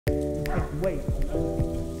can't wait to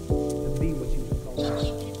be what you've been called to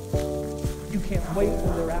be. You can't wait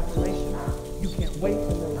on their affirmation. You can't wait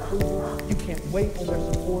on their approval. You can't wait on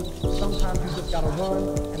their support. Sometimes you just got to run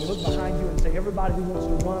and look behind you and say, everybody who wants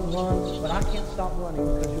to run, run, but I can't stop running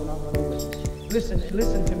because you're not running with me.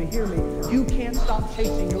 Listen to me, hear me. You can't stop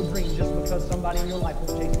chasing your dream just because somebody in your life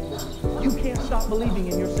won't chase it with you. You can't stop believing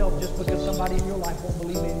in yourself just because somebody in your life won't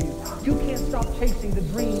believe in you. You can't stop chasing the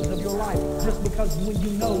dreams of your life just because when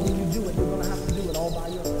you know when you do it, you're going to have to do it all by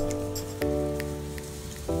yourself.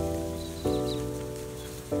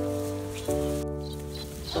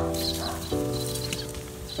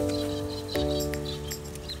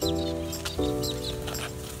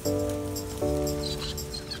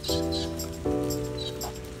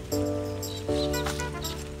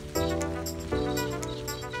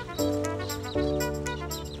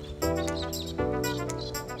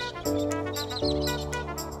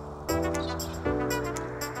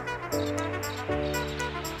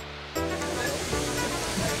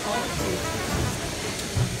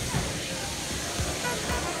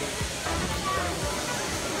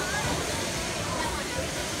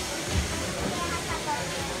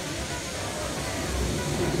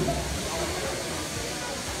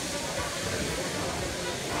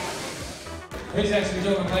 He's actually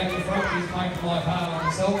doing a plate in the front, he's making life hard on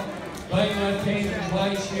himself. Being no keen to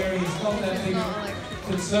play shearing is not that big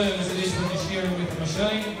concern as it is when you're shearing with the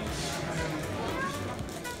machine.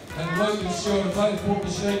 And Luke is sure to both put the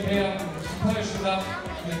sheep out, push it up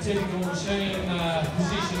in a typical machine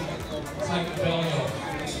position, take the belly off.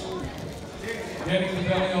 Getting the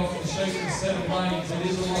belly off the sheep instead of blades, it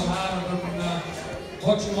is a lot harder than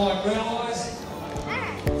what you might realise.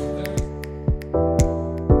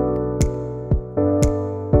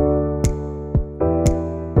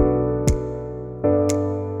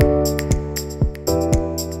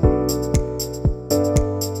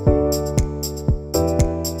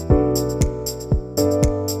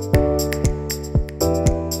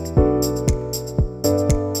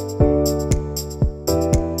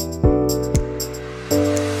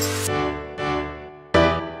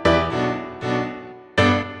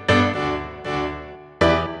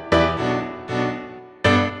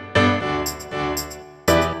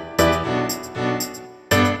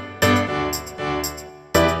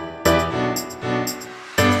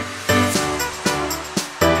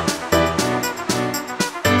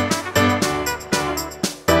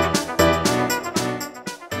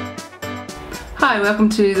 Hi, welcome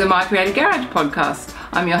to the My Creative Garage podcast.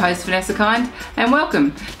 I'm your host Vanessa Kind and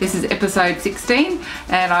welcome. This is episode 16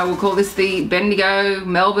 and I will call this the Bendigo,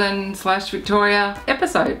 Melbourne / Victoria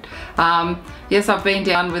episode. Yes, I've been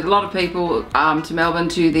down with a lot of people to Melbourne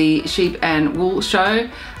to the Sheep and Wool show.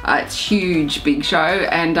 It's a huge, big show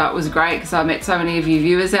and it was great because I met so many of you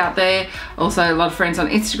viewers out there. Also a lot of friends on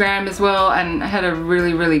Instagram as well and had a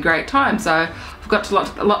really, really great time. So I've got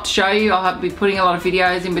a lot to show you. I'll be putting a lot of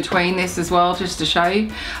videos in between this as well just to show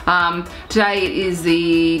you. Today it is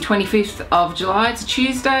the 25th of July. It's a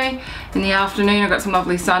Tuesday in the afternoon. I've got some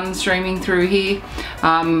lovely sun streaming through here.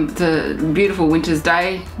 It's a beautiful winter's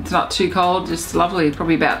day. It's not too cold, just lovely.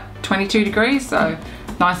 Probably about 22 degrees, so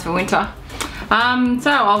nice for winter.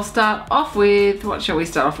 So I'll start off with, what shall we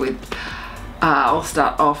start off with? I'll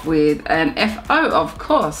start off with an FO, of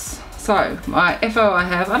course. So my FO I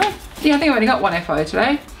have, I think I've only got one FO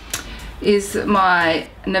today, is my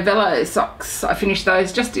Novello socks. I finished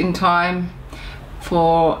those just in time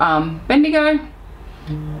for Bendigo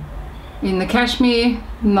in the cashmere,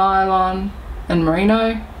 nylon and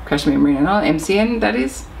merino, cashmere, merino, nylon, MCN that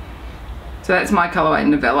is. So that's my colourway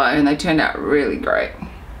Novello and they turned out really great.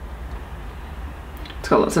 It's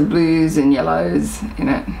got lots of blues and yellows in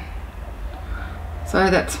it. So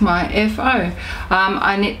that's my FO.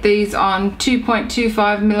 I knit these on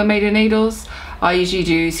 2.25mm needles. I usually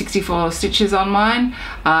do 64 stitches on mine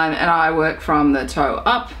and I work from the toe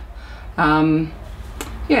up.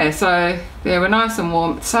 Yeah, so they were nice and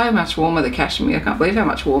warm. It's so much warmer, the cashmere. I can't believe how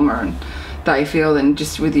much warmer they feel than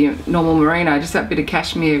just with the normal merino. Just that bit of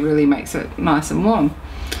cashmere really makes it nice and warm.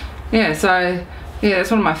 Yeah, so yeah, it's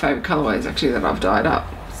one of my favourite colourways actually that I've dyed up.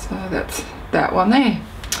 So that's that one there.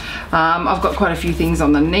 I've got quite a few things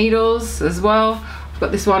on the needles as well. I've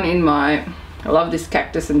got this one in my, I love this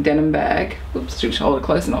cactus and denim bag. Oops, should hold it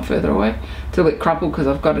close and not further away. It's a bit crumpled because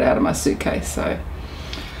I've got it out of my suitcase. So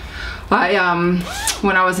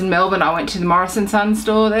when I was in Melbourne, I went to the Morrison Sun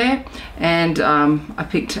store there and I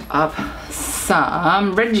picked up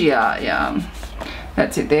some Regia yarn.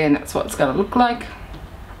 That's it there and that's what it's going to look like.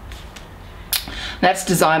 That's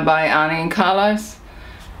designed by Arnie and Carlos.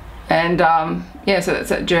 And yeah, so that's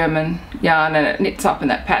that German yarn, and it knits up in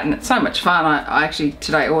that pattern. It's so much fun. I actually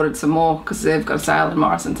today ordered some more because they've got a sale at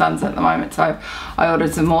Morris & Sons at the moment, so I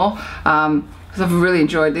ordered some more because I've really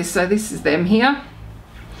enjoyed this. So this is them here.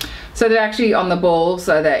 So they're actually on the ball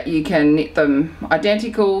so that you can knit them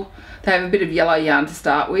identical. They have a bit of yellow yarn to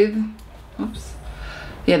start with. Oops.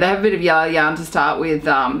 Yeah, they have a bit of yellow yarn to start with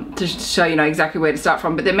to show you know exactly where to start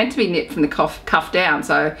from, but they're meant to be knit from the cuff down,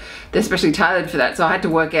 so they're specially tailored for that. So I had to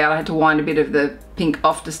work out, I had to wind a bit of the pink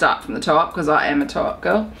off to start from the toe up because I am a toe up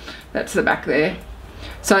girl. That's the back there.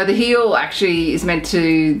 So the heel actually is meant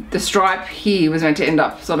to, the stripe here was meant to end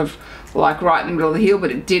up sort of like right in the middle of the heel,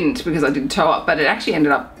 but it didn't because I did toe up, but it actually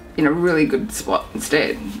ended up in a really good spot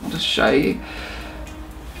instead. I'll just show you.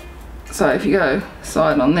 So if you go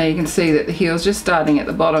side on there, you can see that the heel's just starting at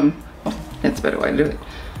the bottom. Oh, that's a better way to do it.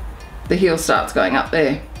 The heel starts going up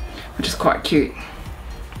there, which is quite cute.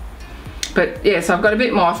 But yeah, so I've got a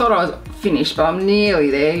bit more. I thought I was finished, but I'm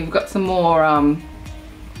nearly there. You've got some more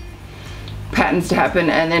patterns to happen,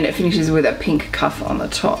 and then it finishes with a pink cuff on the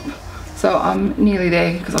top. So I'm nearly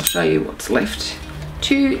there because I'll show you what's left.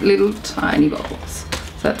 2 little tiny bobbles.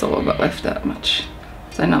 So that's all I've got left, that much.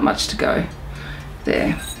 So not much to go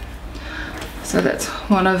there. So that's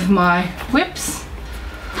one of my whips.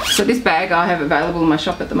 So this bag I have available in my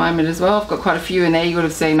shop at the moment as well. I've got quite a few in there. You would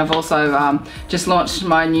have seen I've also just launched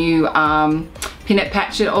my new Pin It,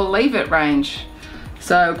 Patch It or Leave It range.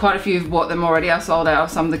 So quite a few have bought them already. I sold out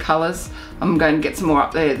of some of the colours. I'm going to get some more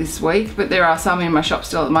up there this week, but there are some in my shop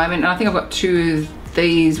still at the moment, and I think I've got 2 of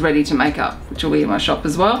these ready to make up, which will be in my shop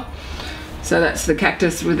as well. So that's the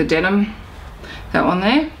cactus with the denim, that one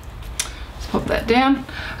there. Let's pop that down.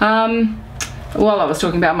 While I was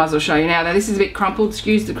talking about, I might as well show you now. Now this is a bit crumpled,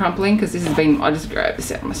 excuse the crumpling, because this has been, I just grabbed this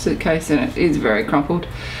out of my suitcase and it is very crumpled.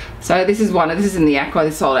 So this is this is in the aqua.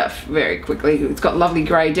 This sold out very quickly. It's got lovely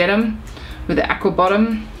grey denim with the aqua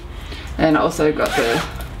bottom, and also got the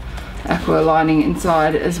aqua lining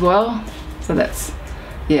inside as well. So that's,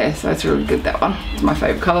 yeah, so it's really good, that one. It's my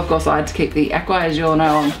favourite colour. Of course I had to keep the aqua, as you all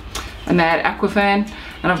know I'm a mad aqua fan,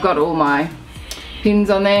 and I've got all my pins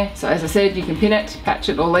on there. So as I said, you can pin it, patch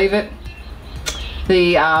it or leave it.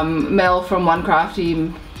 The Mel from One Crafty,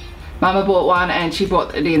 Mama bought one and she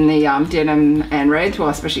bought it in the denim and red. Well,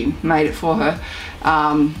 I especially made it for her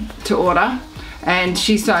to order. And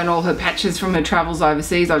she's sewn all her patches from her travels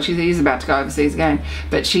overseas. Oh, she is about to go overseas again.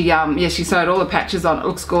 But she, yeah, she sewed all the patches on. It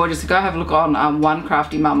looks gorgeous. So go have a look on One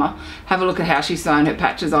Crafty Mama. Have a look at how she's sewn her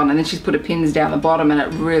patches on, and then she's put her pins down the bottom, and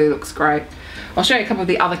it really looks great. I'll show you a couple of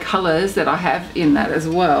the other colours that I have in that as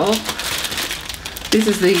well. This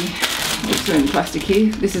is the, it's in plastic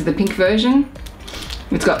here. This is the pink version.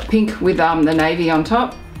 It's got pink with the navy on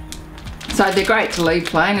top. So they're great to leave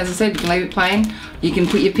plain. As I said, you can leave it plain. You can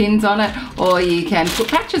put your pins on it, or you can put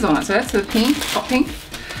patches on it. So that's the pink, hot pink,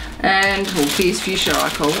 and well, fierce fuchsia I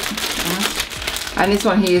call it. And this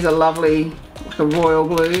one here is a lovely, like a royal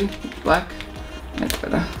blue, black. That's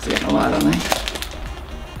better, it's getting a light on there.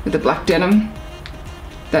 With the black denim.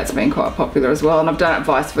 That's been quite popular as well, and I've done it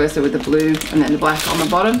vice versa with the blue and then the black on the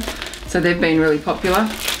bottom. So they've been really popular.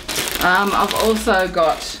 I've also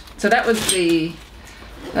got, so that was the,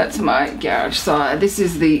 that's my garage side. This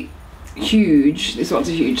is the huge, this one's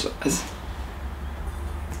a huge size.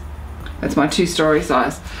 That's my 2-story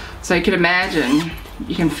size. So you can imagine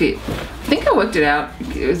you can fit, I think I worked it out,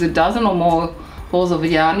 it was a dozen or more balls of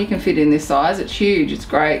yarn you can fit in this size. It's huge, it's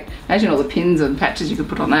great. Imagine all the pins and patches you could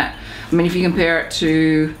put on that. I mean, if you compare it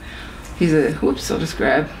to, here's a, whoops, I'll just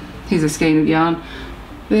grab, here's a skein of yarn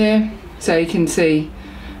there. So you can see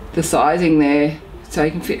the sizing there. So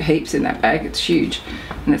you can fit heaps in that bag, it's huge.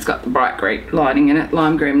 And it's got the bright green lining in it,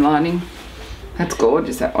 lime green lining. That's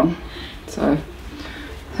gorgeous, that one. So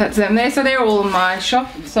that's them there. So they're all in my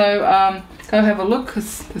shop. So go have a look,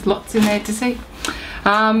 because there's lots in there to see.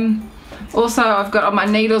 Also, I've got on my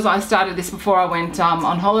needles, I started this before I went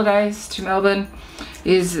on holidays to Melbourne,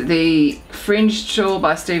 is the Fringed Shawl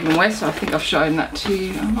by Stephen West. I think I've shown that to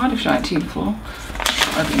you. I might have shown it to you before.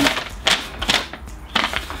 I think.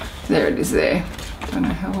 There it is there. Don't know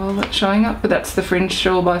how well that's showing up, but that's the Fringed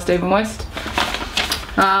Shawl by Stephen West.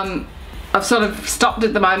 I've sort of stopped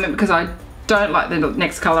at the moment because I don't like the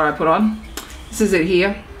next colour I put on. This is it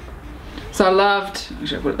here. So I loved,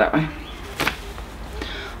 actually I put it that way.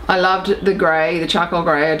 I loved the grey, the charcoal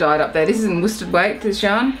grey I dyed up there. This is in worsted weight, this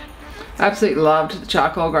yarn. Absolutely loved the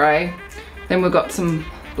charcoal grey. Then we've got some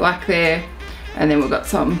black there, and then we've got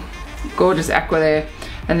some gorgeous aqua there.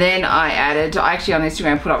 And then I added, I actually on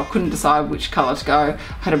Instagram put up, I couldn't decide which colour to go.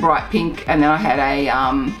 I had a bright pink, and then I had a,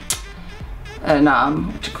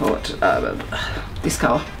 what do you call it, this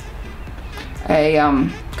colour. a,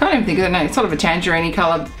 can't even think of the name, it's sort of a tangerine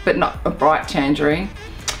colour, but not a bright tangerine.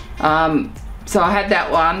 So I had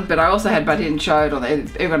that one, but I also had, but I didn't show it, or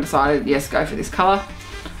everyone decided, yes, go for this colour.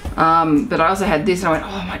 But I also had this, and I went, oh,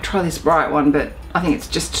 I might try this bright one, but I think it's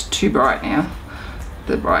just too bright now.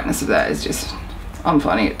 The brightness of that is just, I'm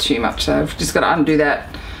finding it too much, so I've just got to undo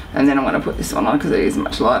that, and then I'm going to put this one on because it is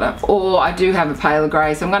much lighter. Or I do have a paler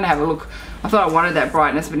grey, so I'm going to have a look. I thought I wanted that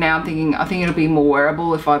brightness, but now I'm thinking, I think it'll be more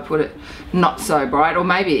wearable if I put it not so bright, or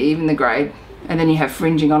maybe even the grey, and then you have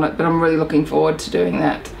fringing on it, but I'm really looking forward to doing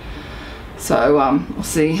that. So we'll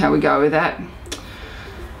see how we go with that.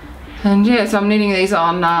 And yeah, so I'm knitting these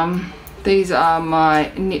on, these are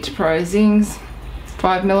my Knit Pro Zings,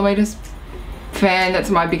 5mm. Fan, that's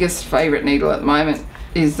my biggest favourite needle at the moment,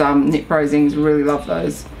 is Knit Pro Zings, really love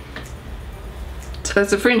those. So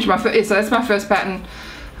that's a fringe, so that's my first pattern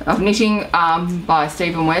of knitting by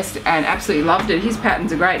Stephen West, and absolutely loved it. His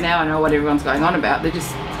patterns are great now. I know what everyone's going on about. They're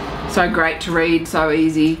just so great to read, so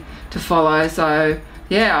easy to follow. So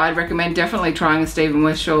yeah, I'd recommend definitely trying a Stephen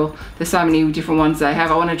West shawl. There's so many different ones they have.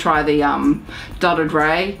 I want to try the Dotted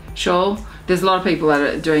Ray shawl. There's a lot of people that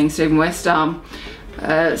are doing Stephen West.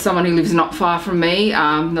 Someone who lives not far from me,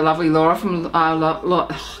 the lovely Laura from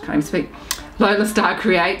can't even speak, Lola Star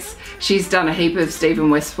Creates. She's done a heap of Stephen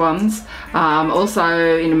West ones.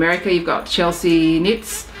 Also in America, you've got Chelsea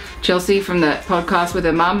Knits. Chelsea from the podcast with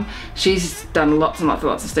her mum. She's done lots and lots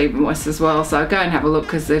of Stephen West as well. So go and have a look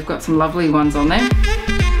because they've got some lovely ones on there.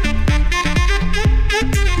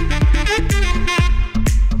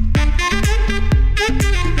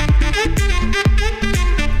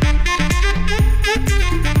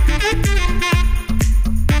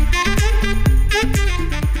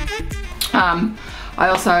 I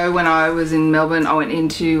also, when I was in Melbourne, I went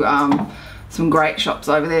into some great shops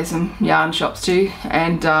over there, some yarn shops too,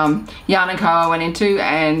 and Yarn & Co I went into,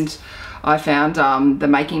 and I found the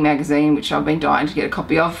Making magazine, which I've been dying to get a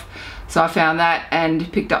copy of. So I found that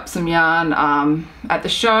and picked up some yarn at the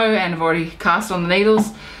show, and I've already cast on the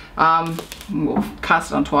needles. Well,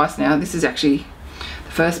 cast it on twice now. This is actually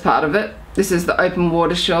the first part of it. This is the Open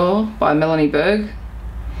Water Shawl by Melanie Berg.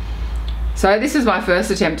 So this is my first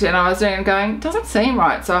attempt, and I was doing it going, it doesn't seem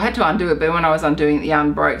right, so I had to undo it, but when I was undoing it, the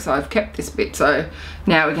yarn broke, so I've kept this bit, so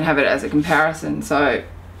now we can have it as a comparison. So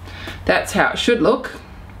that's how it should look,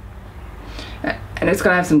 and it's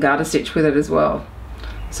going to have some garter stitch with it as well.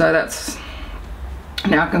 So that's,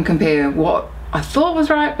 now I can compare what I thought was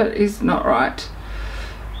right but is not right.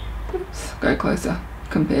 Oops, go closer.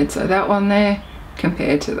 Compared, so that one there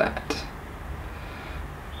compared to that,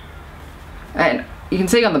 and you can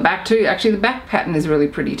see on the back too, actually the back pattern is really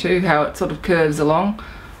pretty too, how it sort of curves along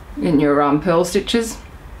in your pearl stitches.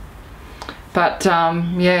 But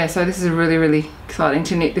yeah, so this is really exciting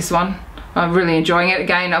to knit this one. I'm really enjoying it.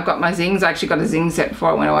 Again, I've got my zings. I actually got a zing set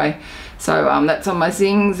before I went away. So that's on my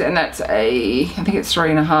zings, and that's I think it's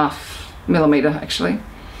 3.5mm actually.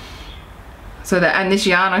 So that, and this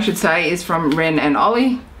yarn I should say is from Ren and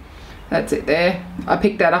Ollie. That's it there. I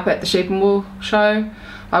picked that up at the Sheep and Wool show.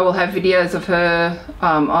 I will have videos of her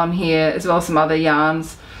on here, as well as some other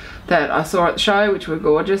yarns that I saw at the show, which were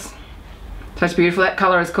gorgeous. So it's beautiful. That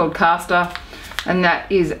colour is called Caster, and that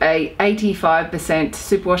is a 85%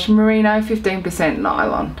 superwash merino, 15%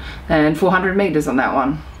 nylon, and 400 meters on that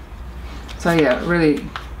one. So yeah, really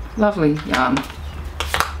lovely yarn.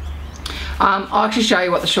 I'll actually show you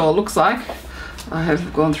what the shawl looks like. I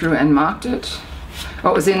have gone through and marked it.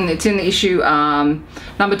 Oh, it's in the issue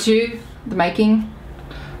number 2, The Making.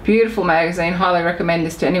 Beautiful magazine, highly recommend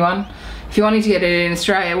this to anyone. If you're wanting to get it in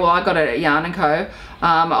Australia, well, I got it at Yarn & Co.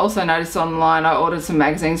 I also noticed online, I ordered some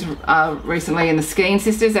magazines recently in the Skeen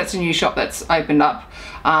Sisters. That's a new shop that's opened up.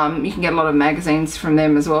 You can get a lot of magazines from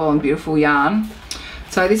them as well, and beautiful yarn.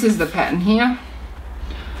 So this is the pattern here.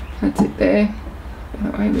 That's it there.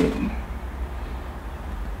 That way a bit.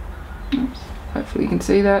 Oops. Hopefully you can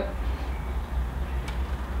see that.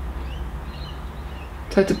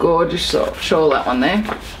 So it's a gorgeous shawl, that one there.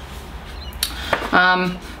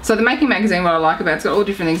 So the Making magazine, what I like about it, it's got all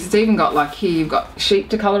different things. It's even got, like, here you've got sheep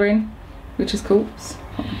to colour in, which is cool. Just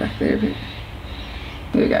hold it back there a bit.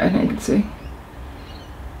 There we go, now you can see.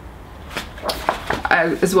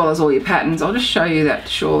 As well as all your patterns. I'll just show you that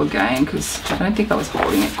shawl again, because I don't think I was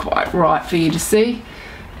holding it quite right for you to see.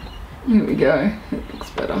 Here we go, it looks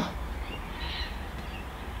better.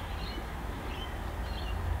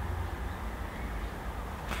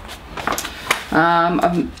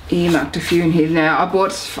 I've earmarked a few in here now. I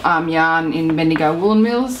bought yarn in Bendigo Woolen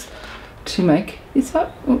Mills to make this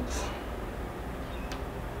up. Oops.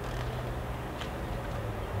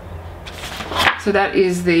 So that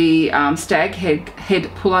is the stag head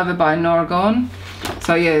pullover by Noragon.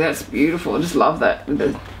 So yeah, that's beautiful. I just love that with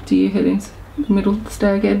the deer head in the middle, the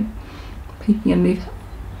stag head peeking underneath.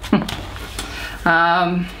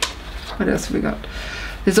 What else have we got?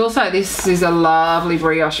 There's also, this is a lovely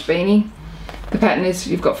brioche beanie. The pattern is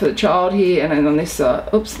you've got for the child here, and then on this side,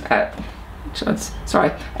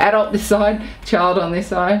 adult this side, child on this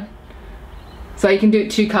side. So you can do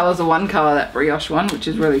 2 colours or 1 colour, that brioche one, which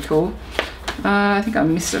is really cool. I think I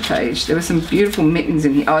missed a page. There were some beautiful mittens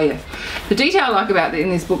in here. Oh yeah. The detail I like about in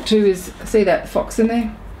this book too is, see that fox in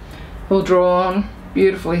there? All drawn,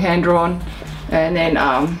 beautifully hand drawn. And then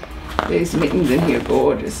these mittens in here are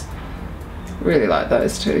gorgeous. Really like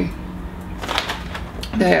those too.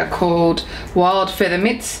 They are called Wild Feather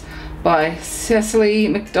Mitts by Cecily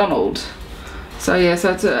McDonald. So yeah,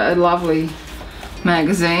 so it's a lovely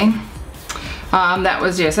magazine. That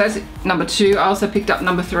was, yeah, so that's number 2. I also picked up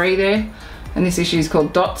number 3 there, and this issue is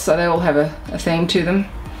called Dots, so they all have a theme to them.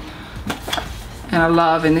 And I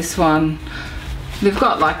love in this one, they've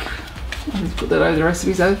got like, I'll just put that over the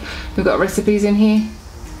recipes though. We've got recipes in here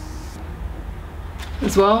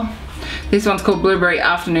as well. This one's called Blueberry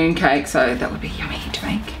Afternoon Cake, so that would be yummy to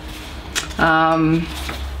make.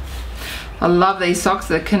 I love these socks,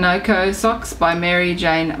 the Kanoko socks by Mary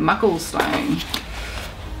Jane Mucklestone.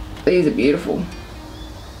 These are beautiful.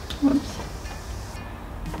 Whoops.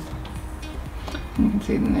 You can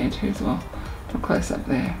see them there too as well. A close up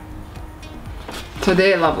there. So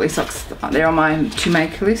they're lovely socks. They're on my to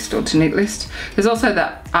make list or to knit list. There's also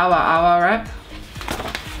the Awa Awa wrap.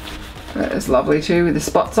 That is lovely too, with the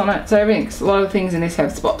spots on it. So everything, a lot of things in this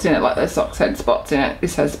have spots in it, like those socks had spots in it.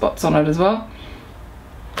 This has spots on it as well.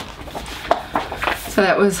 So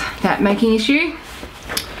that was that making issue.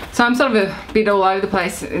 So I'm sort of a bit all over the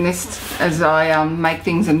place in this as I make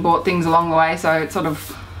things and bought things along the way. So it's sort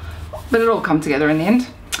of, but it all come together in the end.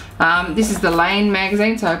 This is the Lane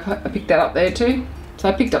magazine, so I picked that up there too. So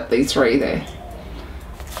I picked up these 3 there.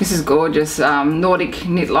 This is gorgeous, Nordic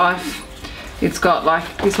Knit Life. It's got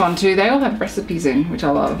like this one too. They all have recipes in, which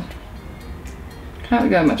I love. Can't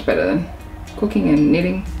go much better than cooking and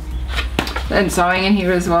knitting. And sewing in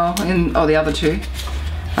here as well, in the other 2.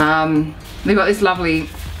 They've got this lovely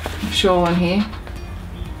shawl in here.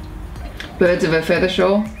 Birds of a Feather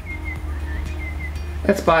shawl.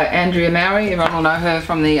 That's by Andrea Mowry. Everyone will know her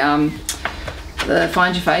from the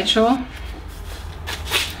Find Your Fade shawl.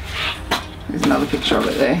 There's another picture of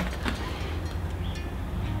it there.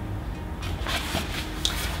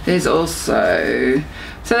 There's also,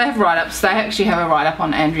 so they have write-ups. They actually have a write-up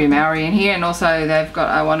on Andrea Mowry in here, and also they've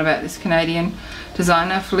got one about this Canadian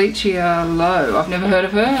designer, Felicia Lowe. I've never heard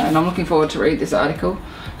of her, and I'm looking forward to read this article.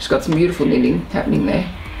 She's got some beautiful knitting happening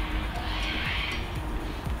there.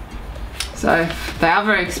 So they are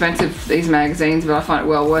very expensive, these magazines, but I find it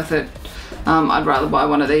well worth it. I'd rather buy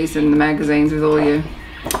one of these than the magazines with all your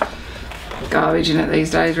garbage in it these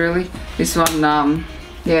days, really. This one,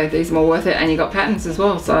 yeah, these are more worth it, and you got patterns as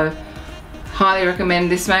well, so highly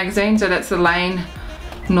recommend this magazine. So that's the Lane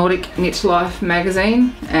Nordic Knit Life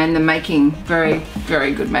magazine, and the Making, very,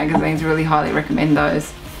 very good magazines. Really highly recommend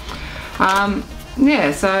those.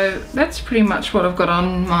 Yeah, so that's pretty much what I've got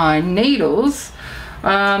on my needles.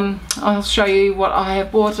 I'll show you what I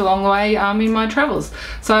have bought along the way in my travels.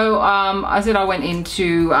 So I said I went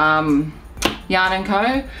into Yarn &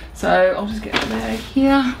 Co. So I'll just get the bag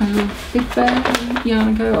here, my little big bag,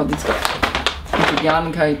 Yarn & Co. Oh, this got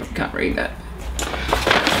Yarn & Co. You can't read that.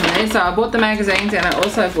 So I bought the magazines, and I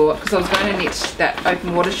also bought, because I was going to knit that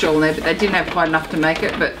open water shawl in there, but they didn't have quite enough to make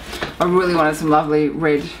it, but I really wanted some lovely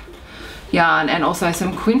red yarn and also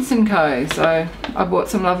some Quince & Co. So I bought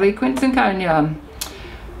some lovely Quince & Co. yarn.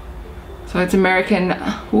 So it's American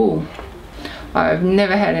wool. I've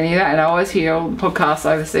never had any of that, and I always hear all the podcasts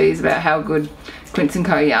overseas about how good Quince &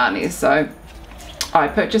 Co. yarn is. So I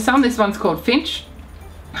purchased some. This one's called Finch,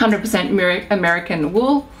 100% American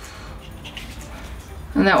wool.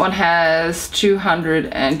 And that one has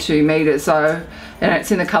 202 meters. So, and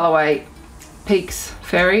it's in the colorway Peaks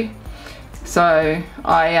Fairy. So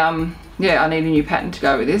yeah, I need a new pattern to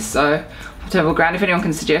go with this. So I'll have to have a look around if anyone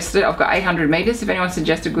can suggest it. I've got 800 meters. If anyone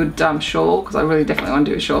suggests a good shawl, because I really definitely want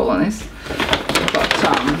to do a shawl on this. I've got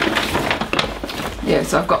yeah,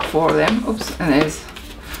 so I've got 4 of them. Oops, and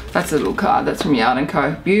that's a little card. That's from Yarn &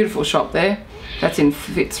 Co. Beautiful shop there. That's in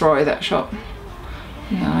Fitzroy, that shop.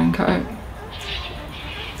 Yarn & Co.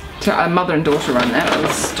 So a mother and daughter run that. I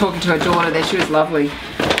was talking to her daughter there. She was lovely.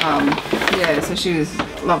 Yeah, so she was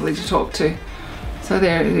lovely to talk to. So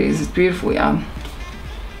there it is. It's beautiful yarn.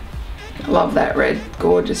 I love that red.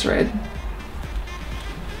 Gorgeous red.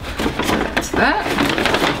 So that's that.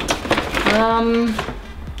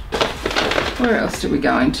 Where else did we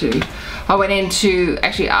go into? I went into,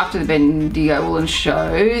 actually after the Bendigo Woolen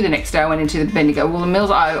show, the next day I went into the Bendigo Woolen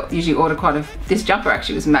Mills. I usually order this jumper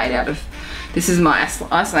actually was made out of, this is my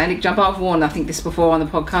Icelandic jumper. I've worn I think this before on the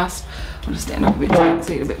podcast. I'll just stand up a bit so you can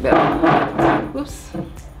see it a bit better. Whoops,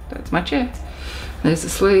 that's my chair. There's the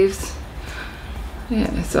sleeves.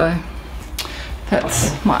 Yeah, so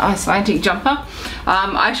that's my Icelandic jumper.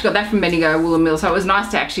 I actually got that from Bendigo Woolen Mill, so it was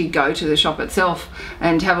nice to actually go to the shop itself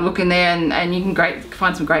and have a look in there, and you can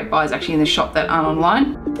find some great buys actually in the shop that aren't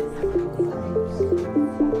online.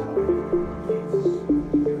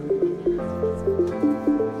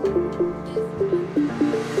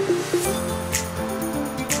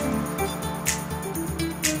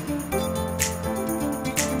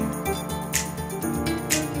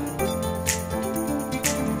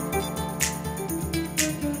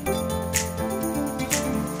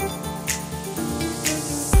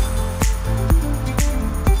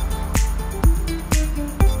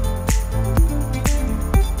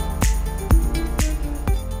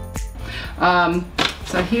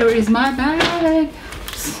 So here is my bag.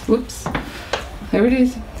 Whoops. There it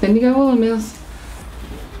is. Bendigo Woolen Mills.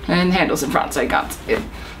 And handles in front so you can't see it.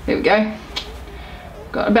 There we go.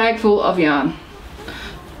 Got a bag full of yarn.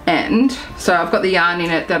 And so I've got the yarn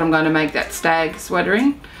in it that I'm going to make that stag sweater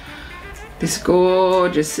in. This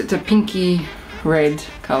gorgeous, it's a pinky red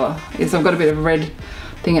colour. Yes, I've got a bit of a red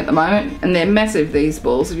thing at the moment. And they're massive, these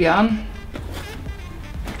balls of yarn.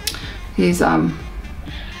 Here's another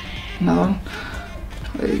one.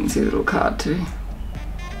 You can see the little card too.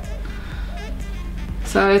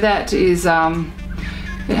 So that is, it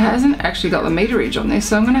hasn't actually got the meterage on this,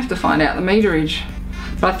 so I'm going to have to find out the meterage.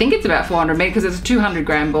 But I think it's about 400 metres because it's a 200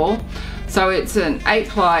 gram ball. So it's an 8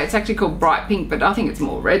 ply, it's actually called bright pink, but I think it's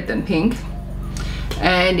more red than pink.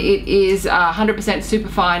 And it is 100%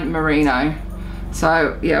 superfine merino.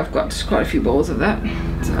 So yeah, I've got quite a few balls of that.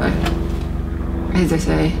 So, as they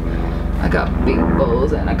say, I got big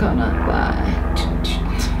balls and I cannot lie.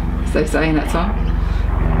 As they say in that song.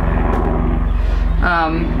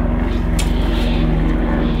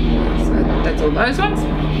 So that's all those ones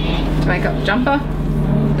to make up the jumper.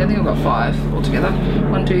 I think I've got 5 altogether.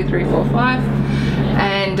 1, 2, 3, 4, 5.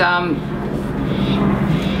 And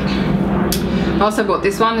I also bought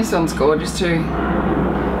this one. This one's gorgeous too.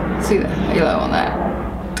 See the halo on that?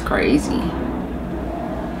 It's crazy.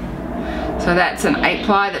 So that's an 8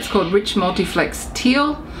 ply that's called Rich Multiflex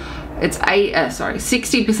Teal. It's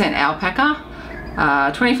 60% alpaca,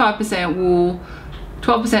 25% wool,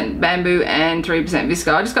 12% bamboo and 3%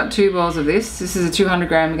 viscose. I just got 2 balls of this. This is a 200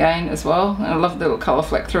 gram again as well. And I love the little colour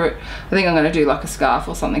fleck through it. I think I'm going to do like a scarf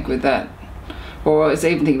or something with that. Or I was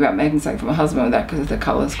even thinking about making something for my husband with that because the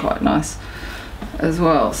colour is quite nice as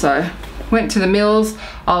well. So went to the mills.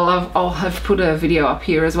 I'll have put a video up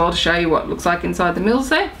here as well to show you what it looks like inside the mills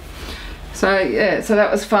there. So yeah, so that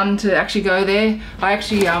was fun to actually go there. I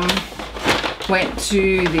actually went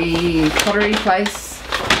to the pottery place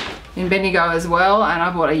in Bendigo as well, and I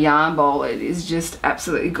bought a yarn bowl. It is just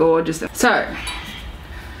absolutely gorgeous. So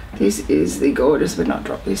this is the gorgeous, but not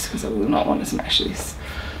drop this because I will not want to smash this.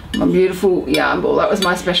 My beautiful yarn ball. That was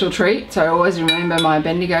my special treat, so I always remember my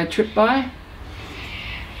Bendigo trip by.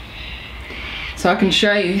 So I can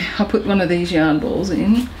show you, I'll put one of these yarn balls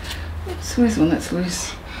in. Oops, where's one that's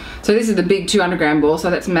loose? So this is the big 200 gram ball,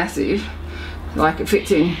 so that's massive. Like it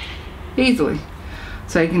fits in easily.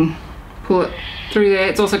 So you can pull it through there.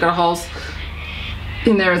 It's also got holes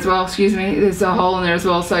in there as well, excuse me. There's a hole in there as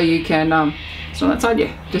well, so you can, it's on that side,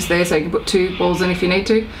 yeah, just there, so you can put 2 balls in if you need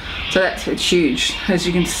to. So it's huge. As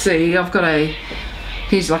you can see, I've got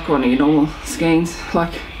here's like one of your normal skeins.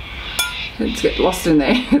 Like, it's get lost in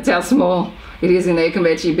there. It's how small it is in there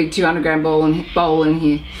compared to your big 200 gram bowl in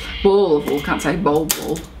here. Ball of wool, can't say bowl.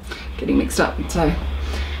 Getting mixed up. So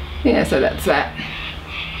yeah, so that's that.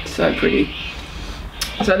 So pretty.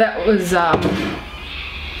 So that was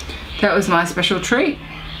my special treat.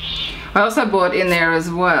 I also bought in there as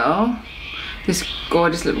well this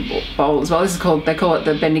gorgeous little bowl as well. This is called, they call it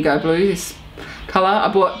the Bendigo Blue, this colour. I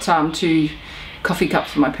bought 2 coffee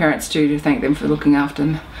cups for my parents too, to thank them for looking after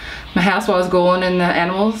my house while I was gone and the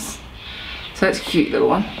animals. So it's a cute little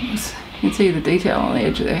one. You can see the detail on the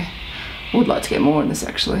edge of there. I would like to get more in this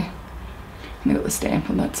actually. And they've got the stamp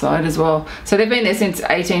on that side as well. So they've been there since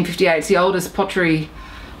 1858. It's the oldest pottery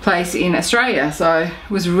place in Australia. So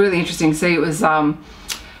it was really interesting to see. It was,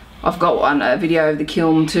 I've got a video of the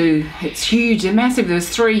kiln too. It's huge, they're massive. There's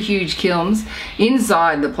 3 huge kilns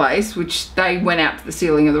inside the place, which they went out to the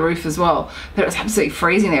ceiling of the roof as well. But it was absolutely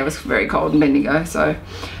freezing there. It was very cold in Bendigo. So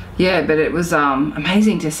yeah, but it was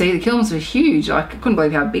amazing to see. The kilns were huge. Like, I couldn't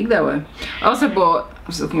believe how big they were. I also bought, I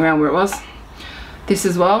was looking around where it was, this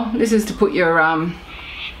as well. This is to put your, I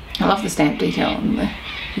love the stamp detail on there.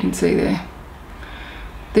 You can see there.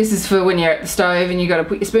 This is for when you're at the stove and you got to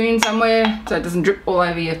put your spoon somewhere so it doesn't drip all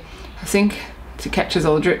over your sink. It catches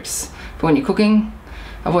all the drips for when you're cooking.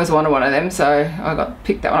 I've always wanted one of them, so I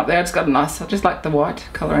picked that one up there. I just got a nice, I just like the white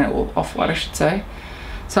colour in it, or off-white I should say.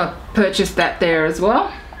 So I purchased that there as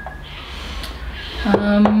well.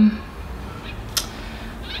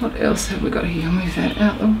 What else have we got here? I'll move that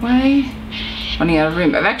out the way. Running out of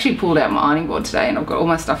room. I've actually pulled out my ironing board today and I've got all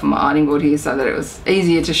my stuff on my ironing board here so that it was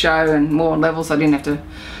easier to show and more on level, so I didn't have to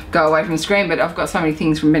go away from the screen, but I've got so many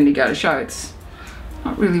things from Bendigo to show. It's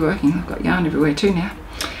not really working. I've got yarn everywhere too now.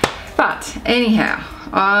 But anyhow,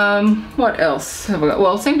 what else have I got?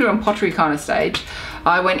 Well, it seemed to be on pottery kind of stage.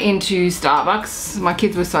 I went into Starbucks. My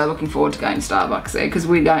kids were so looking forward to going to Starbucks there because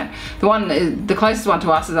we don't, the closest one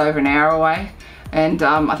to us is over an hour away. And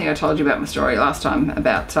I think I told you about my story last time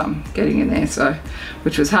about getting in there, so,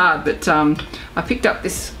 which was hard, but I picked up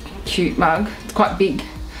this cute mug. It's quite big,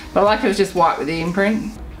 but I like it was just white with the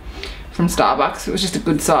imprint from Starbucks. It was just a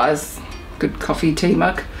good size, good coffee tea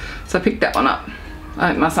mug. So I picked that one up.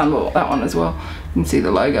 My son bought that one as well. You can see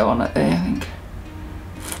the logo on it there, I think.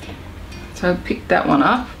 So I picked that one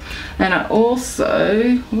up. And I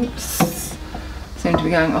also, whoops, seem to be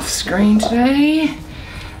going off screen today.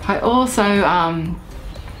 I also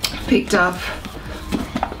picked up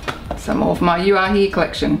some more of my You Are Here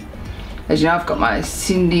collection. As you know, I've got my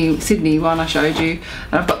Sydney one I showed you,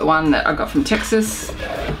 and I've got the one that I got from Texas,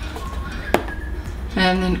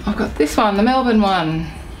 and then I've got this one, the Melbourne one.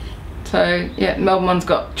 So yeah, the Melbourne one's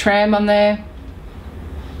got tram on there.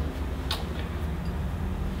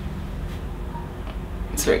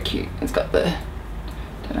 It's very cute. It's got the,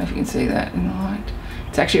 don't know if you can see that in the light.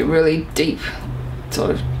 It's actually a really deep,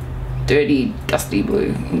 sort of dirty, dusty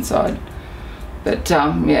blue inside. But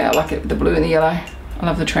yeah, I like it, the blue and the yellow. I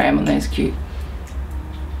love the tram on there, it's cute.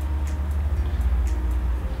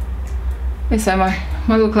 Yeah, so my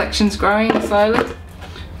little collection's growing slowly.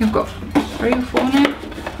 I've got 3 or 4 now,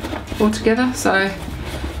 all together, so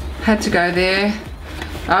had to go there.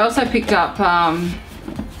 I also picked up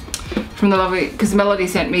from the lovely, because Melody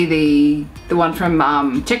sent me the one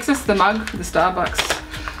from Texas, the mug, the Starbucks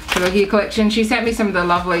Here collection. She sent me some of the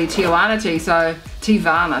lovely Tijuana tea, so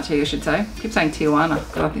Tijuana tea I should say. I keep saying Tijuana,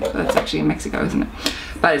 because I think that's actually in Mexico, isn't it?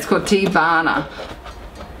 But it's called Tijuana.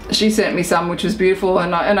 She sent me some, which was beautiful,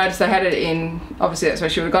 and I noticed they had it in, obviously that's where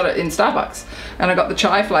she would have got it, in Starbucks. And I got the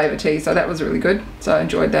chai flavour tea, so that was really good. So I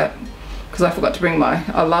enjoyed that, because I forgot to bring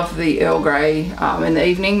I love the Earl Grey in the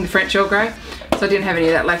evening, the French Earl Grey. So I didn't have any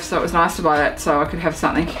of that left, so it was nice to buy that so I could have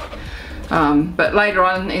something. But later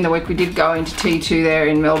on in the week we did go into T2 there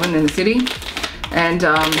in Melbourne in the city, and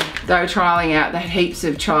they were trialling out, they had heaps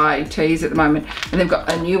of chai teas at the moment, and they've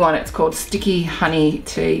got a new one, it's called Sticky Honey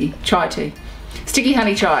Tea, Chai Tea. Sticky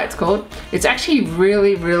Honey Chai it's called. It's actually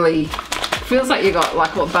really, really, feels like you got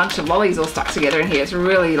like a bunch of lollies all stuck together in here. It's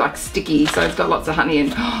really like sticky, so it's got lots of honey,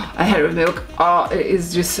 and I had it with milk. Oh, it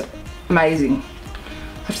is just amazing.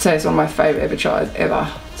 I have to say it's one of my favourite ever chais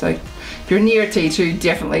ever. So if you're near a T2,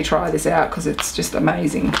 definitely try this out because it's just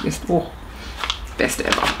amazing. Just, oh, best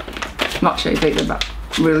ever. Not cheap either, but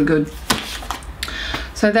really good.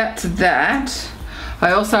 So that's that.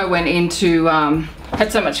 I also went into,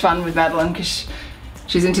 had so much fun with Madeline because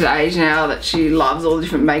she's into the age now that she loves all the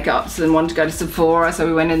different makeups and wanted to go to Sephora, so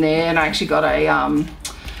we went in there, and I actually got a,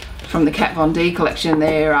 from the Kat Von D collection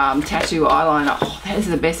there, tattoo eyeliner. Oh, that is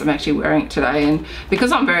the best. I'm actually wearing it today, and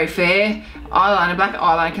because I'm very fair, eyeliner, black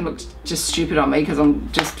eyeliner can look just stupid on me because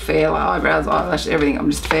I'm just fair, like eyebrows, eyelashes, everything, I'm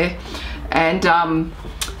just fair. And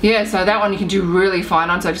yeah, so that one you can do really fine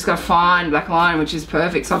on, so I just got a fine black line, which is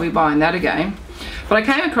perfect, so I'll be buying that again. But I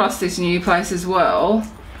came across this new place as well.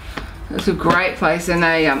 It's a great place, and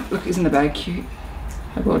they, look, isn't the bag cute?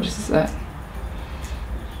 How gorgeous is that?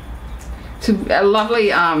 It's a lovely,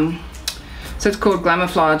 so it's called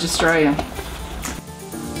Glamourflage Australia.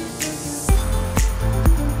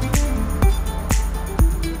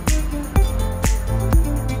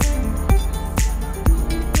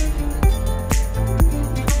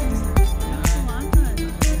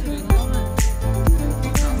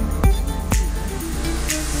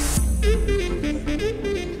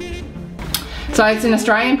 So it's an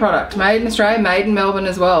Australian product, made in Australia, made in Melbourne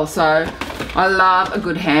as well. So I love a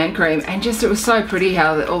good hand cream, and just it was so pretty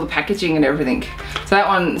how all the packaging and everything. So that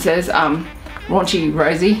one says raunchy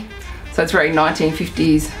rosy, so it's very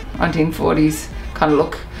 1950s, 1940s kind of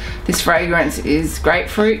look. This fragrance is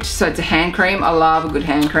grapefruit, so it's a hand cream. I love a good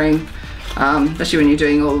hand cream. especially when you're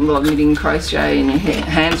doing all the knitting, crochet, and your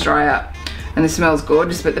hands dry out. And the smell's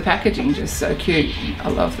gorgeous, but the packaging just so cute. I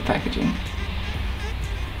love the packaging.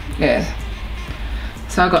 Yeah.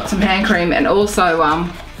 So I got some hand cream, and also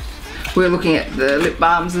we're looking at the lip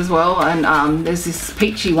balms as well. And there's this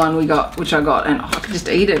peachy one which I got, and I could just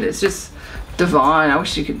eat it. It's just divine. I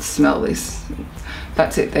wish you could smell this.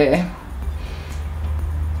 That's it there.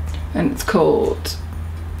 And it's called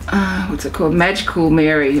what's it called? Magical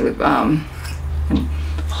Mary lip balm. And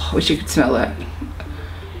I wish you could smell that.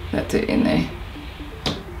 That's it in there.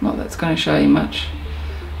 Not that's going to show you much,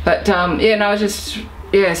 but yeah, no,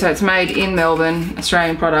 yeah, so it's made in Melbourne,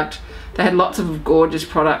 Australian product. They had lots of gorgeous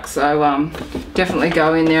products, so definitely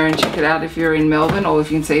go in there and check it out if you're in Melbourne, or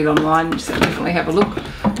if you can see it online, just definitely have a look.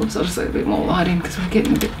 Oops, I'll just let a bit more light in because we're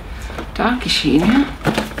getting a bit darkish here now.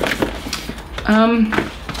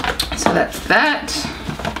 So that's that.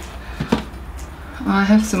 I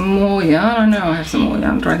have some more yarn. I know I have some more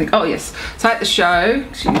yarn. I'm trying to think. Oh yes. So at the show,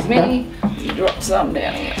 excuse me, you drop some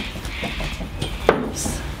down here.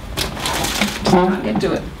 Oops. Can't get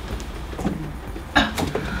to it.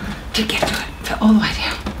 To get to it. Fell all the way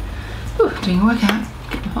down. Ooh, doing a workout.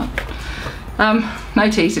 Getting hot. No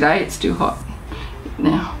tea today. It's too hot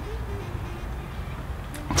now.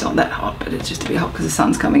 It's not that hot, but it's just a bit hot because the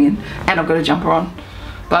sun's coming in, and I've got a jumper on.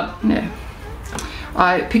 But yeah,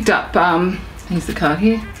 I picked up. Here's the card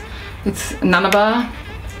here. It's Nunabar.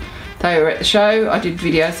 They were at the show. I did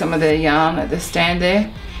video some of their yarn at the stand there.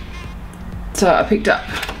 So I picked up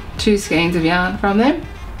 2 skeins of yarn from them.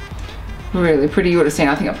 Really pretty. You would have seen,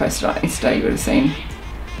 I think I posted it on Insta, you would have seen.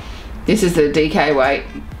 This is the DK weight.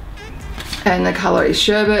 And the colour is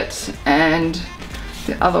sherbet. And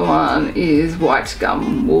the other one is white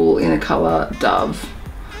gum wool in the colour dove.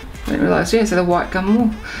 I didn't realise, yeah, so the white gum wool.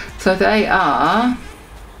 So they are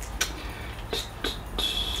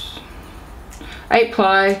 8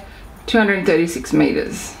 ply, 236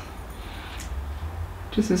 meters.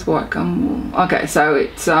 Just this white gum wool. Okay, so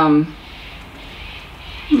it's it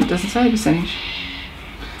doesn't say a percentage.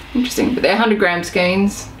 Interesting, but they're 100 gram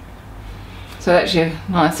skeins. So that's your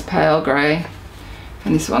nice pale grey,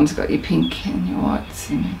 and this one's got your pink and your whites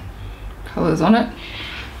and colours on it.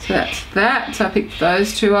 So that's that. So I picked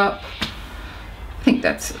those 2 up. I think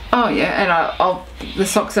that's, oh yeah, and the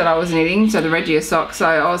socks that I was knitting, so the Regia socks, so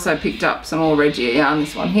I also picked up some more Regia yarn,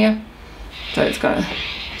 this one here. So it's got a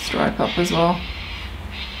stripe up as well.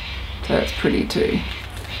 So it's pretty too.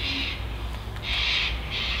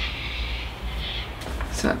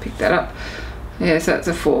 So I picked that up. Yeah, so that's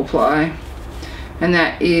a 4 ply. And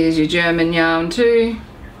that is your German yarn too.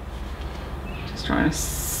 Just trying to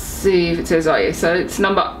see if it says, oh yeah, so it's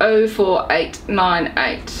number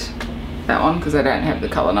 04898. That one, because they don't have the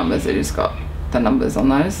colour numbers, they just got the numbers on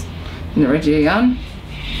those in the Regia yarn.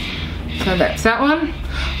 So that's that one.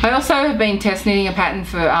 I also have been test knitting a pattern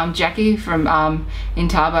for Jackie from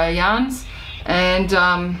Intabo Yarns, and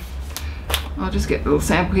I'll just get a little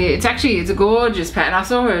sample here. It's a gorgeous pattern. I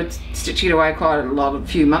saw her stitching it away quite a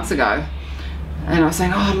few months ago, and I was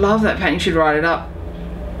saying, oh, I love that pattern, you should write it up.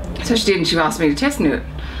 So she did, and she asked me to test knit it.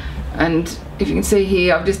 And if you can see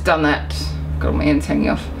here, I've just done that, got my ends hanging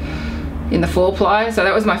off, in the 4 ply. So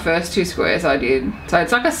that was my first 2 squares I did. So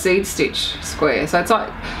it's like a seed stitch square. So it's like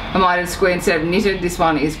a mitered square instead of knitted. This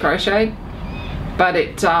one is crocheted. But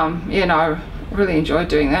it, you know, I really enjoyed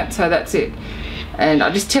doing that. So that's it. And I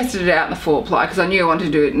just tested it out in the 4 ply because I knew I wanted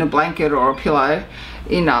to do it in a blanket or a pillow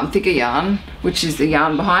in thicker yarn, which is the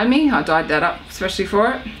yarn behind me. I dyed that up especially for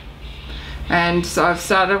it. And so I've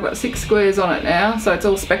got 6 squares on it now. So it's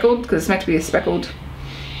all speckled because it's meant to be a speckled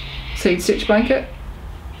seed stitch blanket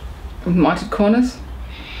with mitered corners.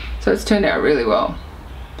 So it's turned out really well.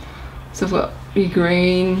 So I've got your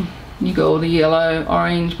green, you got all the yellow,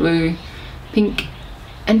 orange, blue, pink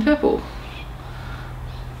and purple.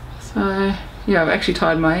 So yeah, I've actually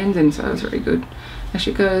tied my ends in, so that's very good.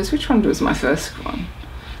 Actually it goes, which one was my first one?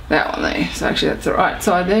 That one there. So actually that's the right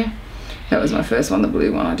side there. That was my first one, the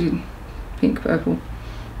blue one I did. Pink, purple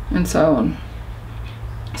and so on.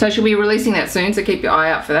 So she'll be releasing that soon, so keep your eye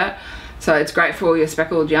out for that. So it's great for all your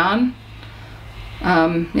speckled yarn.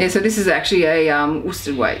 Yeah, so this is actually a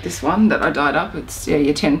worsted weight, this one that I dyed up. It's, yeah,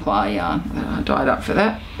 your 10 ply yarn that I dyed up for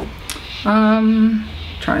that.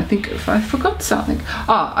 Trying to think if I forgot something.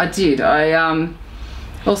 Oh, I did. I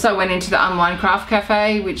also went into the Unwind Craft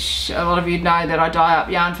Cafe, which a lot of you know that I dye up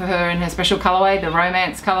yarn for her in her special colourway, the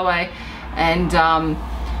Romance colourway. And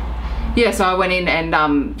yeah, so I went in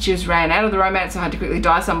and she just ran out of the Romance, so I had to quickly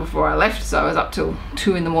dye some before I left. So I was up till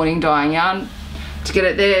 2 in the morning dyeing yarn. to get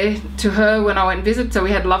it there to her when I went and visit. So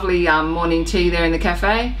we had lovely morning tea there in the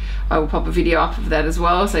cafe. I will pop a video up of that as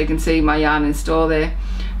well, so you can see my yarn in store there.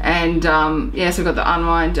 And yeah, so we've got the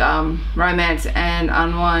Unwind Romance and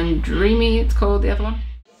Unwind Dreamy, it's called, the other one.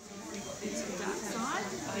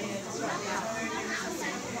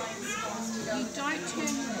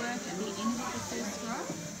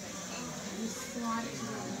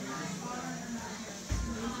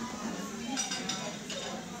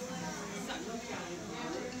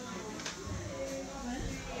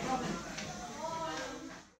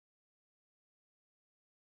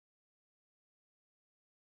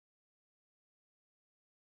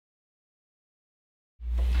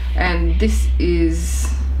 And this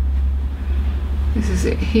is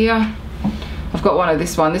it here. I've got one of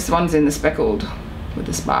this one. This one's in the speckled with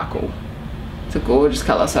the sparkle. It's a gorgeous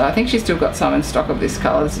colour. So I think she's still got some in stock of this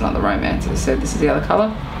colour. This is not the Romance, as I said. This is the other colour.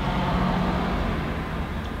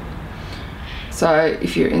 So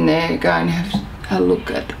if you're in there, go and have a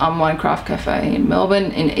look at the Unwind Craft Cafe in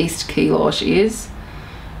Melbourne, in East Keilor she is.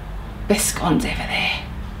 Best scones ever there.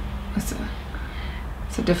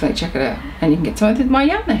 So definitely check it out, and you can get some of my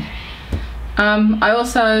yarn there. I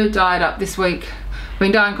also dyed up this week. I've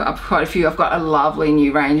been dyeing up quite a few. I've got a lovely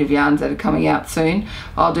new range of yarns that are coming out soon.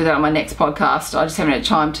 I'll do that on my next podcast. I just haven't had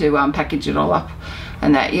time to package it all up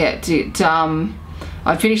and that yet.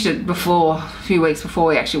 I finished it before, a few weeks before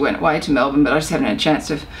we actually went away to Melbourne, but I just haven't had a chance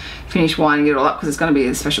to finish winding it all up because it's going to be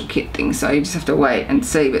a special kit thing, so you just have to wait and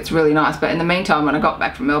see. But it's really nice. But in the meantime, when I got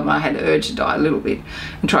back from Melbourne, I had the urge to dye a little bit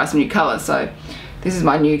and try some new colours. So this is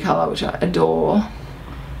my new colour, which I adore.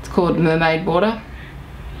 It's called Mermaid Border.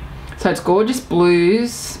 So it's gorgeous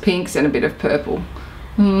blues, pinks, and a bit of purple.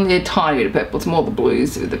 Yeah, a tiny bit of purple. It's more the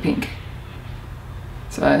blues with the pink.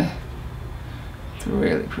 So it's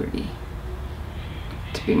really pretty.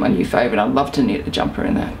 To be my new favourite. I'd love to knit a jumper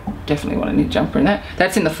in that. Definitely want to knit a jumper in that.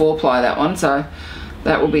 That's in the 4-ply, that one. So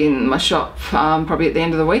that will be in my shop probably at the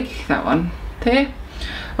end of the week. That one there.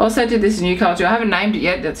 I also did this new colour too. I haven't named it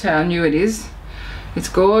yet. That's how new it is. It's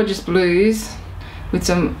gorgeous blues with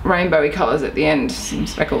some rainbowy colours at the end, some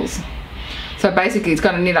speckles. So basically it's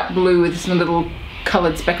going to knit up blue with some little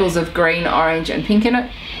coloured speckles of green, orange and pink in it.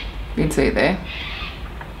 You can see it there.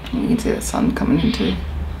 You can see the sun coming into.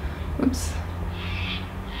 Whoops.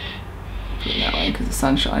 Put it that way because the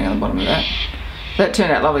sun's shining on the bottom of that. That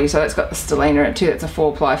turned out lovely. So that's got the stellina in it too. That's a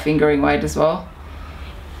 4-ply fingering weight as well.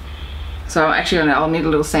 So I'll need a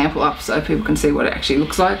little sample up so people can see what it actually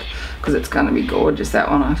looks like, because it's going to be gorgeous. That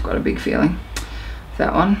one, I've got a big feeling.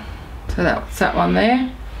 That one. So that's that one there.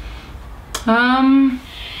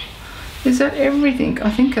 Is that everything? I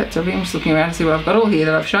think that's everything. I'm just looking around to see what I've got all here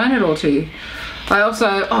that I've shown it all to you. I also,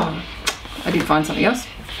 I did find something else.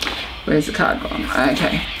 Where's the card gone?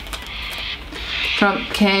 Okay. From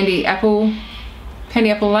Candy Apple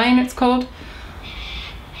Lane it's called.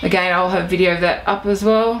 Again, I'll have a video of that up as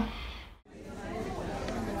well.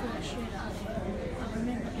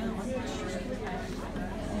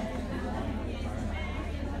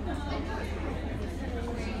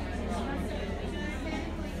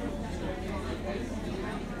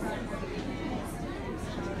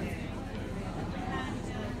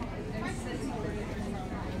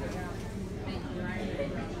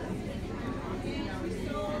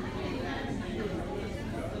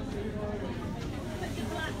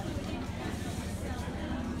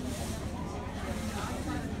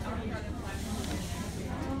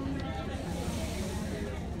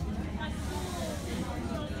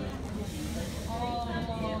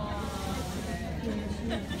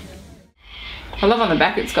 I love on the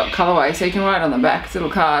back it's got colourway, so you can write on the back, it's a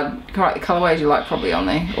little card, you can write the colourways you like probably on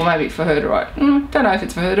there, or maybe for her to write. Don't know if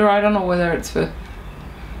it's for her to write on or whether it's for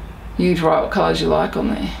you to write what colours you like on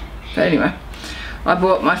there. But anyway, I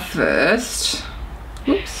bought my first,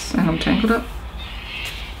 whoops, and I'm tangled up,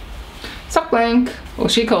 sock blank, or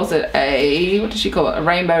she calls it a, what does she call it, a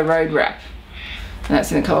Rainbow Road Wrap. And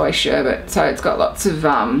that's in the colourway Sherbet, so it's got lots of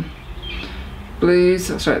blues,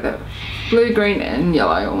 I'll show you that, blue, green and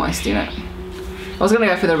yellow almost in it. I was going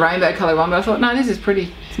to go for the rainbow colour one, but I thought, no, this is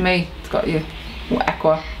pretty. It's me. It's got your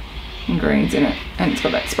aqua and greens in it. And it's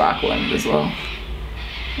got that sparkle in it as well.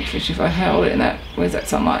 Which if I held it in that, where's that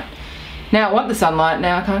sunlight? Now I want the sunlight,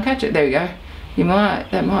 now I can't catch it. There we go.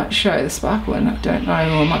 That might show the sparkle in it. I don't know, or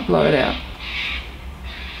I might blow it out.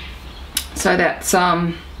 So that's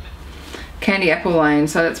Candy Apple Lane.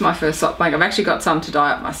 So that's my first sock blank. I've actually got some to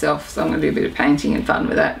dye up myself, so I'm going to do a bit of painting and fun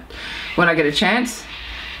with that when I get a chance.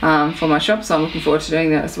 For my shop, so I'm looking forward to doing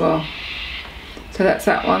that as well. So that's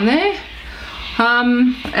that one there.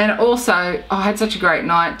 And also I had such a great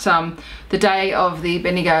night. The day of the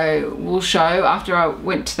Bendigo wool show, after I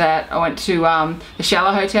went to that, I went to the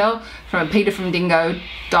Shallow Hotel from Peter from Dingo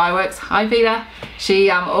Dye Works. Hi Peter. She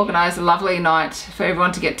organised a lovely night for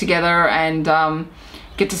everyone to get together and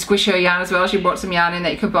get to squish her yarn as well. She brought some yarn in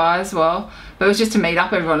that you could buy as well. But it was just to meet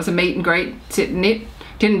up everyone. It was a meet and greet, sit and knit.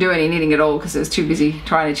 Didn't do any knitting at all because I was too busy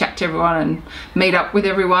trying to chat to everyone and meet up with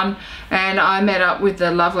everyone. And I met up with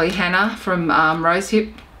the lovely Hannah from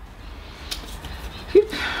Rosehip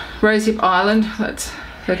Island. That's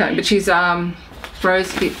her name, but she's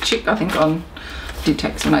Rosehip Chick, I think. Did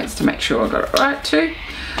take some notes to make sure I got it right too.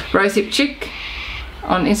 Rosehip Chick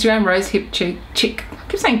on Instagram. Rosehip Chick. I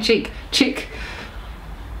keep saying Chick.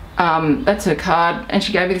 That's her card, and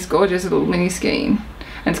she gave me this gorgeous little mini skein.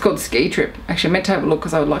 And it's called Ski Trip. Actually, I meant to have a look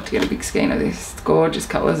because I would like to get a big skein of this. It's gorgeous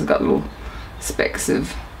colours. It's got little specks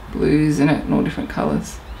of blues in it and all different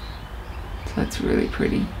colours. So that's really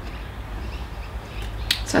pretty.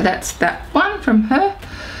 So that's that one from her.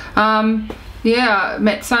 Yeah, I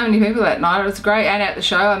met so many people that night. It was great. And at the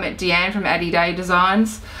show, I met Deanne from Addie Day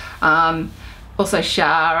Designs. Also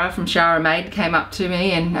Shara from Shara Maid came up to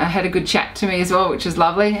me and had a good chat to me as well, which was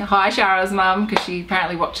lovely. Hi Shara's mum, because she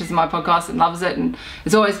apparently watches my podcast and loves it and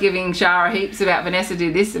is always giving Shara heaps about Vanessa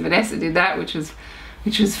did this and Vanessa did that, which was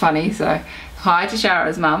funny. So hi to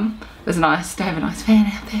Shara's mum. It was nice to have a nice fan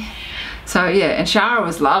out there. So yeah, and Shara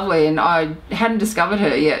was lovely, and I hadn't discovered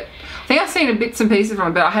her yet. I think I've seen bits and pieces from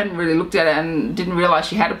her, but I hadn't really looked at it and didn't realise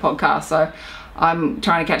she had a podcast. So I'm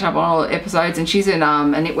trying to catch up on all the episodes, and she's a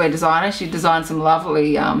knitwear designer. She designed some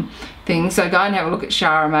lovely things, so go and have a look at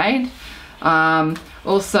Shara Maid.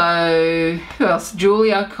 Also, who else?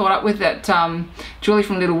 Julie I caught up with, that Julie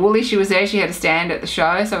from Little Woolly. She was there. She had a stand at the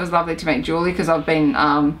show, so it was lovely to meet Julie because I've been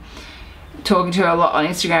talking to her a lot on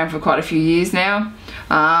Instagram for quite a few years now.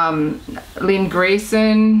 Lynn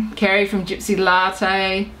Greason, Kerry from Gypsy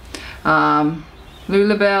Latte,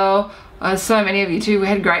 Lulabelle. So many of you too. We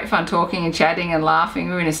had great fun talking and chatting and laughing.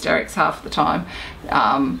 We were in hysterics half the time.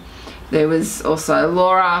 There was also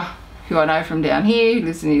Laura, who I know from down here, who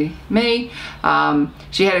lives near me.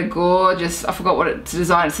 She had a gorgeous, I forgot what it's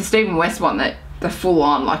designed. It's a Stephen West one, that the full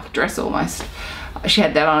on like dress almost. She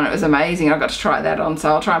had that on. It was amazing. I got to try that on, so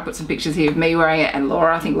I'll try and put some pictures here of me wearing it and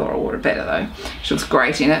Laura. I think Laura wore it better though. She looks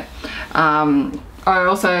great in it. I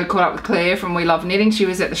also caught up with Claire from We Love Knitting. She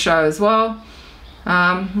was at the show as well.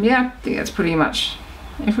 Yeah, I think that's pretty much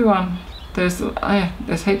everyone. There's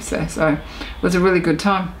heaps there, so it was a really good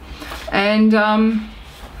time. And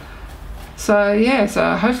so yeah,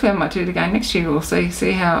 so hopefully I might do it again next year. We'll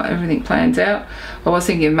see how everything plans out. I was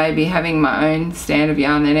thinking of maybe having my own stand of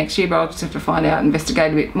yarn there next year, but I'll just have to find out,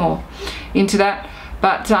 investigate a bit more into that.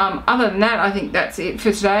 But other than that, I think that's it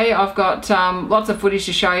for today. I've got lots of footage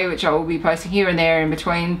to show you, which I will be posting here and there in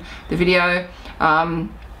between the video.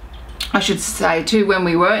 I should say too, when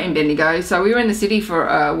we were in Bendigo, so we were in the city for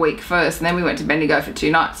a week first, and then we went to Bendigo for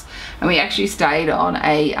 2 nights, and we actually stayed on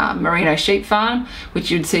a merino sheep farm,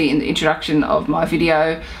 which you'd see in the introduction of my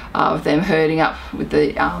video of them herding up with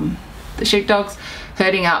the sheepdogs,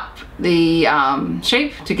 herding up the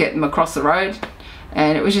sheep to get them across the road,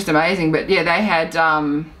 and it was just amazing. But yeah, they had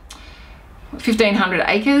 1,500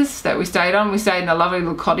 acres that we stayed on. We stayed in a lovely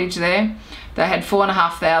little cottage there. They had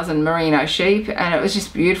 4,500 merino sheep, and it was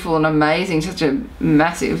just beautiful and amazing. Such a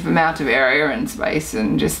massive amount of area and space,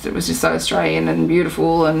 and it was just so Australian and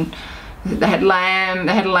beautiful. And they had lamb.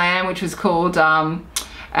 They had a lamb which was called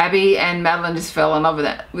Abby, and Madeline just fell in love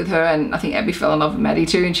with her, and I think Abby fell in love with Maddie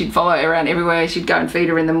too. And she'd follow her around everywhere. She'd go and feed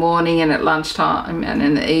her in the morning and at lunchtime and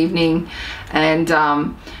in the evening, and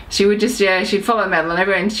she would just, yeah, she'd follow Madeline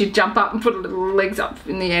everywhere, and she'd jump up and put her little legs up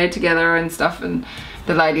in the air together and stuff. And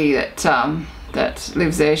the lady that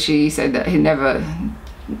lives there, she said that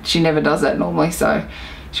she never does that normally, so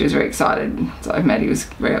she was very excited. So Maddie was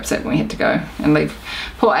very upset when we had to go and leave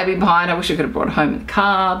poor Abby behind. I wish I could have brought her home in the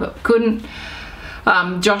car, but we couldn't.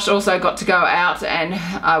 Josh also got to go out and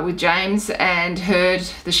with James and herd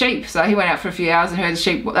the sheep. So he went out for a few hours and herd the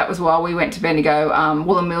sheep. That was while we went to Bendigo,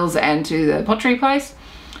 Woolen Mills and to the pottery place.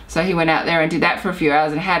 So he went out there and did that for a few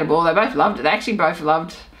hours and had a ball. They both loved it. They actually both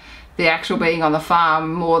loved the actual being on the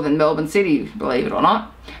farm more than Melbourne City, believe it or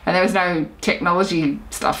not. And there was no technology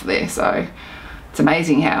stuff there, so it's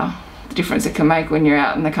amazing how the difference it can make when you're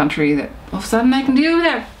out in the country, that all of a sudden they can deal with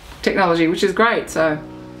that technology, which is great. So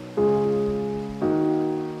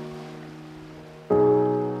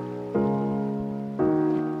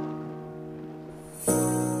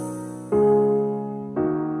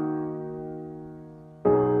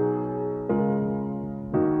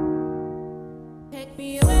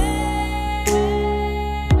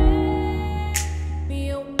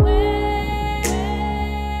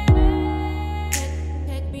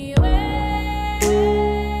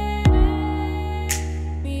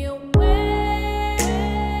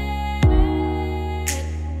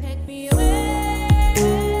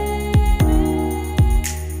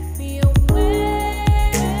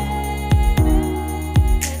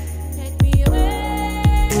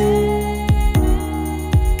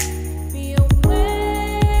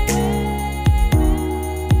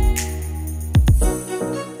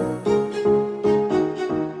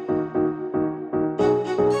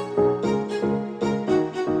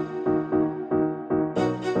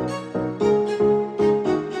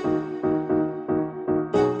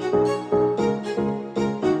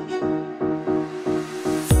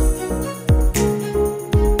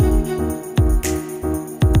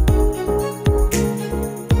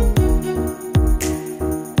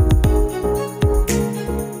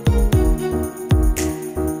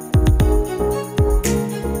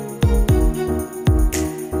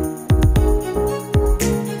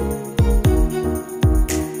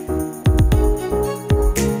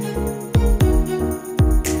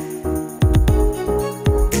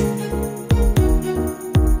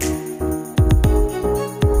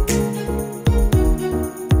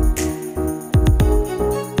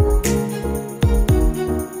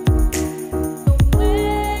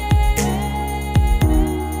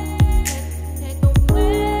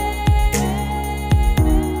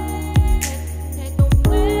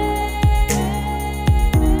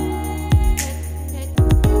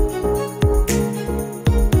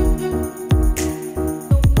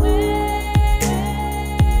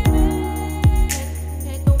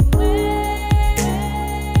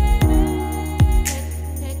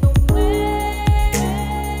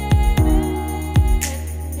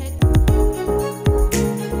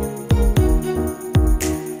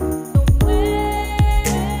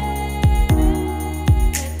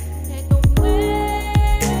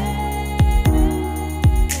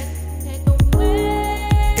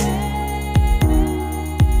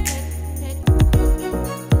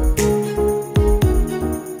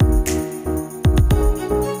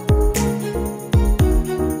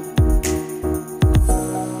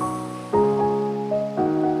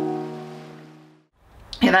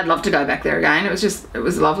yeah, I'd love to go back there again. It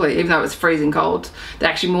was lovely, even though it was freezing cold. The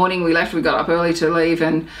actual morning we left, we got up early to leave,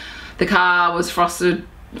 and the car was frosted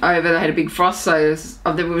over. They had a big frost, so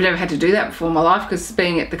we've never had to do that before in my life, because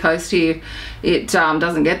being at the coast here, it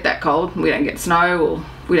doesn't get that cold. We don't get snow, or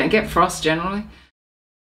we don't get frost generally.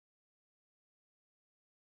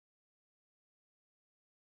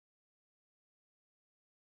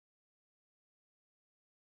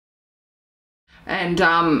 And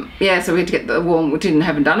yeah, so we had to get the warm,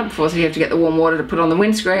 haven't done it before, so you have to get the warm water to put on the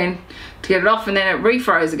windscreen to get it off, and then it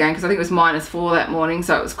refroze again, because I think it was -4 that morning,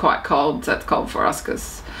 so it was quite cold. So it's cold for us,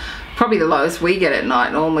 because probably the lowest we get at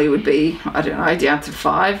night normally would be, I don't know, down to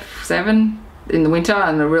 5, 7 in the winter,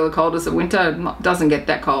 and the real coldest of winter doesn't get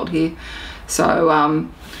that cold here. So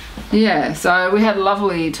yeah, so we had a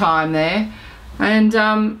lovely time there, and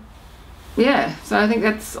yeah, so I think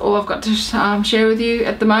that's all I've got to share with you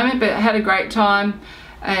at the moment, but I had a great time.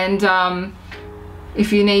 And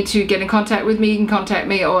if you need to get in contact with me, you can contact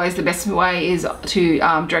me. Always the best way is to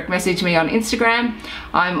direct message me on Instagram.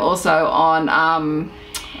 I'm also on,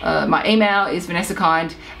 my email is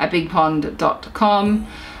vanessakind@bigpond.com.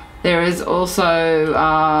 There is also,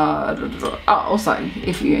 also,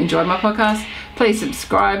 if you enjoyed my podcast, please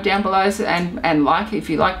subscribe down below, and like. If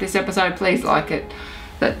you like this episode, please like it.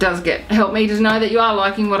 That does help me to know that you are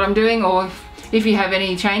liking what I'm doing, or if you have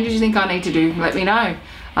any changes you think I need to do, let me know.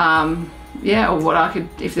 Yeah, or what I could,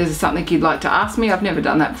 if there's something you'd like to ask me. I've never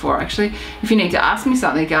done that before, actually. If you need to ask me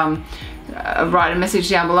something, write a message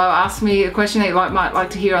down below, ask me a question that you might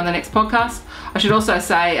like to hear on the next podcast. I should also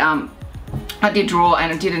say, I did draw,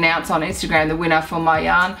 and I did announce on Instagram the winner for my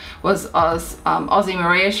yarn was Aussie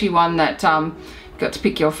Maria. She won that, got to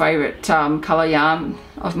pick your favourite colour yarn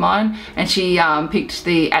of mine, and she picked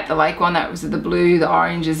the At the Lake one. That was the blue, the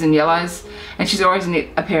oranges and yellows, and she's always knit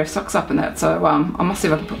a pair of socks up in that, so I must see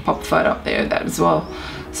if I can pop a photo up there of that as well.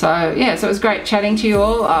 So yeah, so it was great chatting to you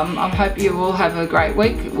all. I hope you all have a great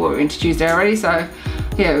week. We're into Tuesday already, so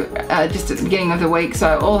yeah, just at the beginning of the week,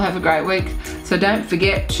 so all have a great week. So don't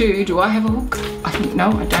forget to, do I have a hook? I think,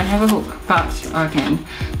 no, I don't have a hook, but I can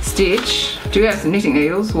stitch. Do have some knitting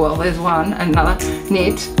needles? Well, there's one, another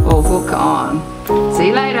knit or hook on. See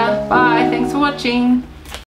you later, bye, thanks for watching.